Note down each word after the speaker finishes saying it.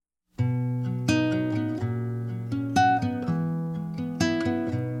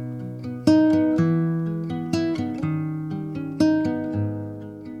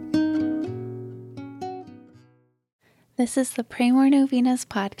This is the Pray More Novenas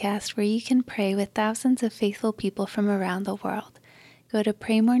podcast where you can pray with thousands of faithful people from around the world. Go to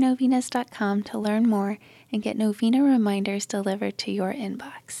praymorenovenas.com to learn more and get novena reminders delivered to your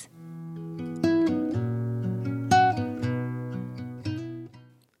inbox.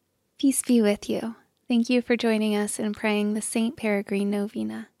 Peace be with you. Thank you for joining us in praying the St. Peregrine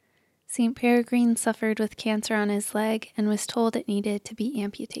Novena. St. Peregrine suffered with cancer on his leg and was told it needed to be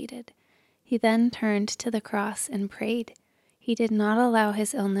amputated. He then turned to the cross and prayed. He did not allow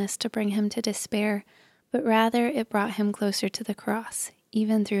his illness to bring him to despair, but rather it brought him closer to the cross,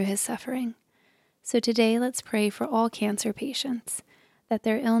 even through his suffering. So today let's pray for all cancer patients, that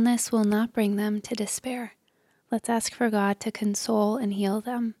their illness will not bring them to despair. Let's ask for God to console and heal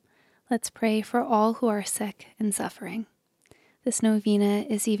them. Let's pray for all who are sick and suffering. This novena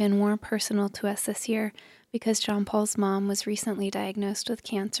is even more personal to us this year because John Paul's mom was recently diagnosed with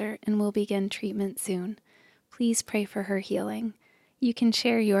cancer and will begin treatment soon. Please pray for her healing. You can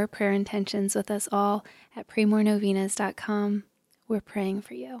share your prayer intentions with us all at praymorenovenas.com. We're praying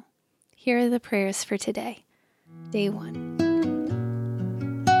for you. Here are the prayers for today. Day 1.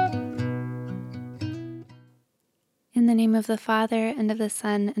 In the name of the Father, and of the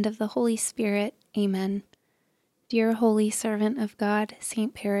Son, and of the Holy Spirit. Amen. Dear holy servant of God,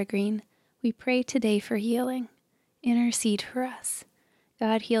 St. Peregrine, we pray today for healing. Intercede for us.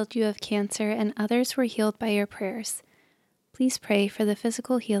 God healed you of cancer, and others were healed by your prayers. Please pray for the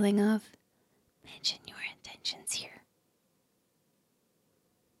physical healing of. Mention your intentions here.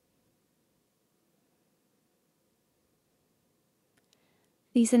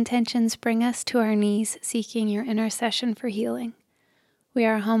 These intentions bring us to our knees, seeking your intercession for healing. We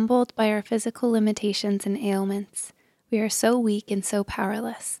are humbled by our physical limitations and ailments. We are so weak and so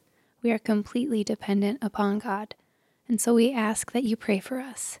powerless. We are completely dependent upon God, and so we ask that you pray for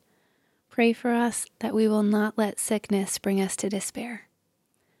us. Pray for us that we will not let sickness bring us to despair.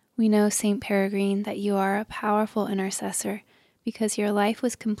 We know, St. Peregrine, that you are a powerful intercessor because your life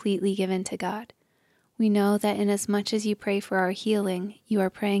was completely given to God. We know that inasmuch as you pray for our healing, you are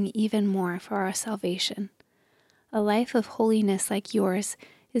praying even more for our salvation. A life of holiness like yours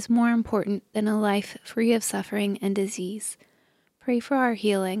is more important than a life free of suffering and disease. Pray for our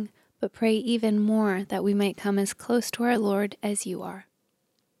healing, but pray even more that we might come as close to our Lord as you are.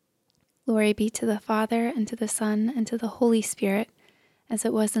 Glory be to the Father, and to the Son, and to the Holy Spirit, as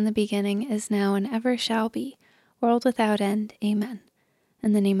it was in the beginning, is now, and ever shall be, world without end. Amen.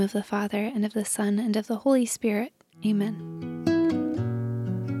 In the name of the Father, and of the Son, and of the Holy Spirit. Amen.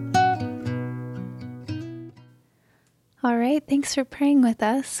 All right, thanks for praying with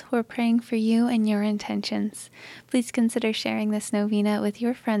us. We're praying for you and your intentions. Please consider sharing this novena with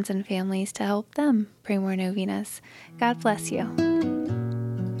your friends and families to help them pray more novenas. God bless you.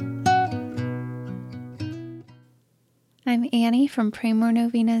 I'm Annie from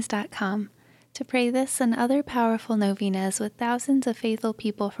praymorenovenas.com. To pray this and other powerful novenas with thousands of faithful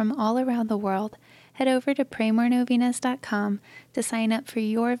people from all around the world, head over to praymorenovenas.com to sign up for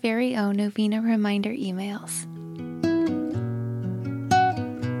your very own novena reminder emails.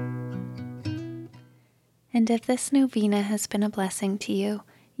 And if this novena has been a blessing to you,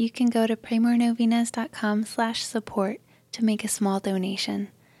 you can go to praymorenovenas.com/support to make a small donation.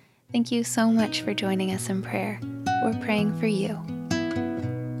 Thank you so much for joining us in prayer. We're praying for you.